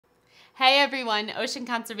Hey everyone, ocean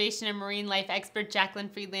conservation and marine life expert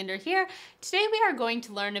Jaclyn Friedlander here. Today we are going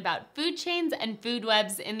to learn about food chains and food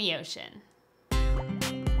webs in the ocean.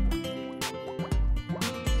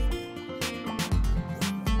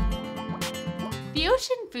 The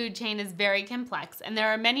ocean food chain is very complex, and there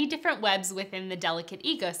are many different webs within the delicate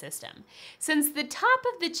ecosystem. Since the top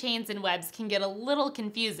of the chains and webs can get a little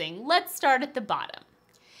confusing, let's start at the bottom.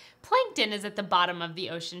 Plankton is at the bottom of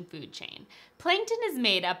the ocean food chain. Plankton is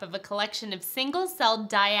made up of a collection of single-celled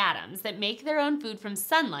diatoms that make their own food from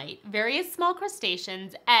sunlight, various small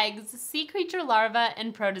crustaceans, eggs, sea creature larvae,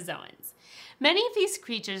 and protozoans. Many of these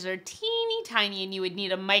creatures are teeny tiny and you would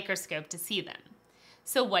need a microscope to see them.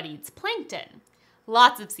 So what eats plankton?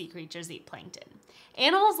 Lots of sea creatures eat plankton.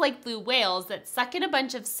 Animals like blue whales that suck in a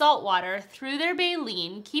bunch of salt water through their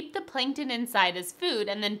baleen keep the plankton inside as food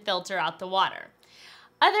and then filter out the water.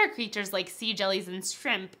 Other creatures like sea jellies and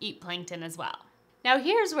shrimp eat plankton as well. Now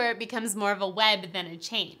here's where it becomes more of a web than a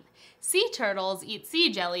chain. Sea turtles eat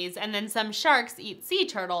sea jellies and then some sharks eat sea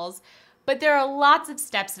turtles, but there are lots of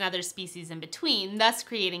steps in other species in between, thus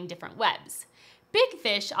creating different webs. Big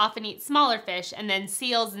fish often eat smaller fish, and then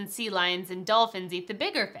seals and sea lions and dolphins eat the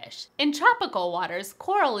bigger fish. In tropical waters,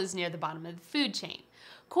 coral is near the bottom of the food chain.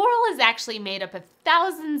 Coral is actually made up of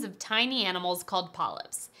thousands of tiny animals called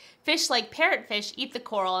polyps. Fish like parrotfish eat the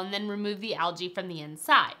coral and then remove the algae from the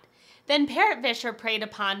inside. Then parrotfish are preyed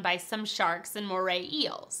upon by some sharks and moray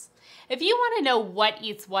eels. If you want to know what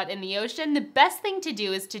eats what in the ocean, the best thing to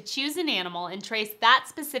do is to choose an animal and trace that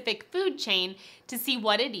specific food chain to see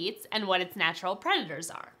what it eats and what its natural predators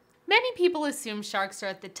are. Many people assume sharks are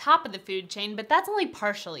at the top of the food chain, but that's only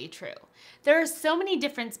partially true. There are so many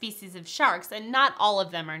different species of sharks, and not all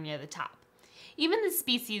of them are near the top. Even the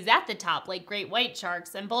species at the top, like great white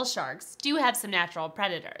sharks and bull sharks, do have some natural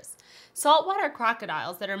predators. Saltwater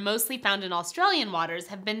crocodiles that are mostly found in Australian waters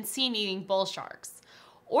have been seen eating bull sharks.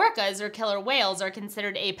 Orcas, or killer whales, are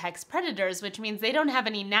considered apex predators, which means they don't have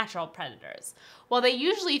any natural predators. While they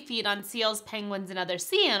usually feed on seals, penguins, and other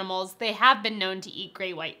sea animals, they have been known to eat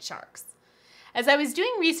great white sharks. As I was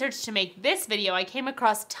doing research to make this video, I came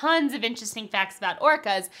across tons of interesting facts about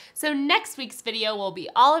orcas, so next week's video will be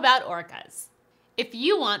all about orcas. If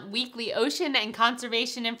you want weekly ocean and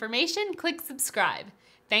conservation information, click subscribe.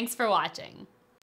 Thanks for watching.